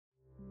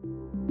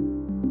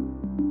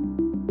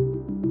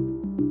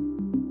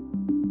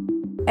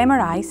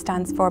MRI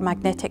stands for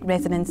magnetic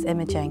resonance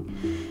imaging.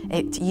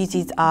 It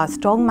uses a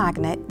strong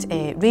magnet,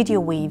 radio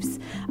waves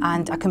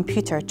and a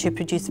computer to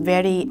produce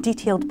very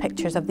detailed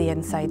pictures of the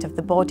inside of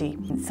the body,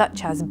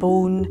 such as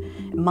bone,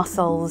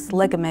 muscles,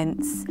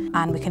 ligaments,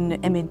 and we can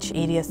image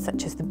areas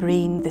such as the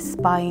brain, the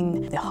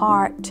spine, the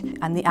heart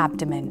and the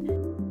abdomen.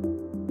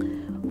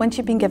 Once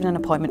you've been given an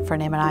appointment for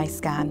an MRI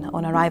scan,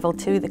 on arrival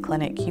to the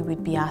clinic you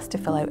would be asked to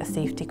fill out a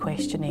safety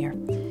questionnaire.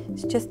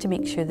 It's just to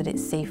make sure that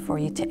it's safe for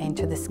you to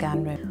enter the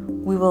scan room.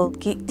 We will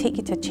take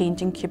you to a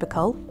changing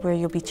cubicle where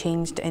you'll be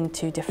changed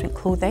into different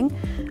clothing,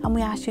 and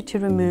we ask you to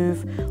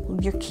remove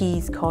your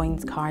keys,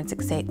 coins, cards,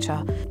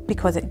 etc.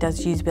 Because it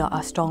does use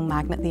a strong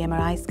magnet, the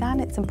MRI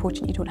scan, it's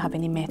important you don't have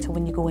any metal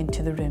when you go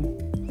into the room.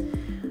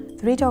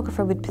 The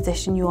radiographer would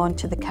position you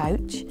onto the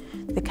couch.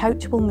 The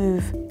couch will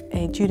move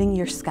during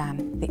your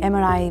scan. The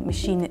MRI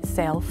machine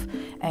itself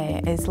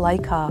is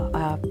like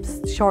a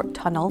short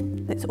tunnel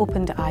that's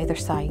open to either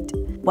side.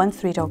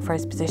 Once the radiographer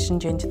has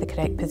positioned you into the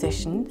correct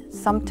position,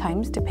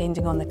 sometimes,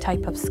 depending on the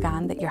type of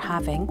scan that you're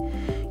having,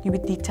 you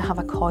would need to have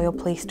a coil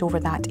placed over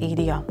that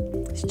area.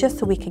 It's just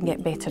so we can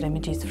get better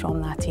images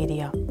from that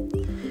area.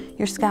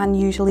 Your scan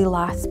usually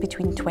lasts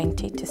between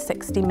 20 to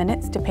 60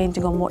 minutes,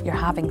 depending on what you're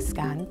having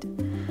scanned.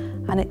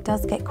 And it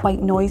does get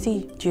quite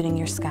noisy during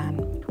your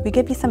scan. We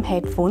give you some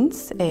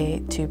headphones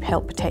to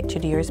help protect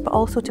your ears, but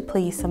also to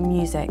play you some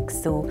music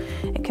so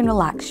it can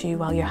relax you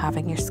while you're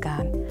having your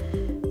scan.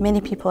 Many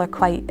people are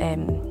quite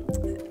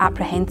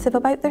apprehensive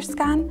about their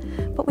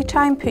scan, but we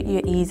try and put you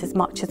at ease as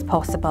much as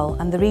possible,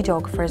 and the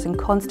radiographer is in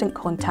constant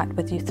contact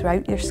with you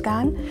throughout your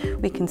scan.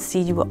 We can see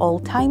you at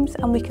all times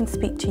and we can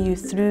speak to you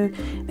through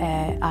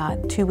a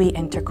two-way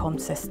intercom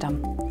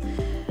system.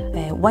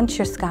 Once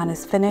your scan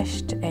is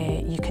finished,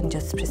 you can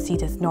just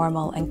proceed as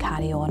normal and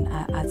carry on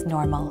as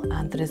normal,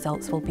 and the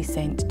results will be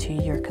sent to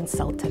your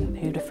consultant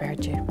who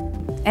referred you.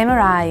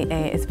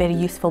 MRI is very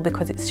useful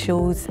because it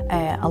shows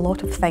a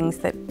lot of things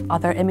that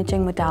other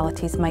imaging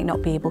modalities might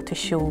not be able to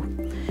show.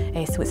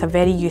 So it's a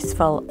very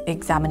useful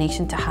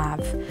examination to have.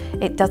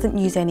 It doesn't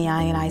use any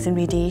ionising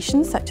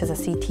radiation such as a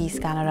CT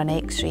scan or an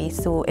X-ray,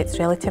 so it's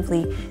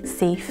relatively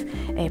safe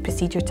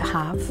procedure to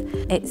have.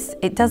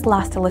 It does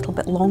last a little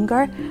bit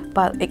longer,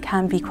 but it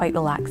can be quite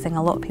relaxing.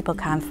 A lot of people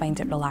can find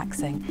it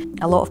relaxing.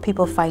 A lot of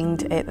people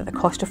find it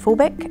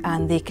claustrophobic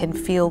and they can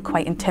feel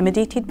quite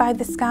intimidated by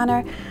the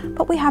scanner,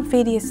 but we have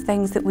various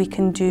things that we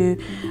can do.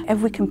 If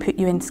we can put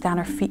you in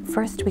scanner feet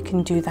first, we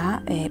can do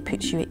that. It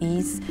puts you at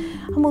ease,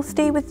 and we'll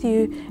stay with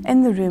you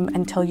in the room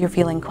until you're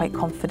feeling quite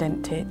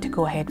confident to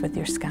go ahead with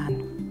your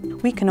scan.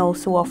 We can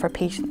also offer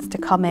patients to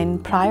come in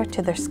prior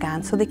to their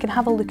scan so they can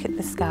have a look at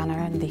the scanner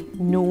and they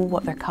know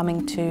what they're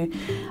coming to.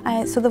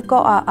 So they've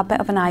got a bit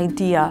of an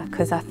idea,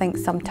 because I think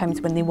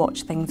sometimes when they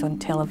watch things on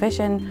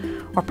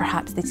television or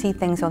perhaps they see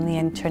things on the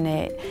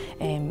internet,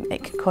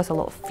 it can cause a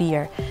lot of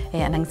fear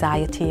and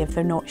anxiety if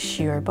they're not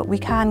sure. But we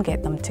can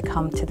get them to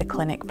come to the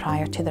clinic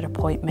prior to their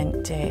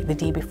appointment the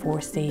day before,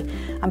 say,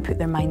 and put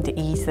their mind at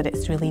ease that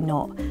it's really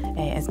not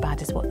as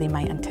bad as what they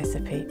might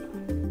anticipate.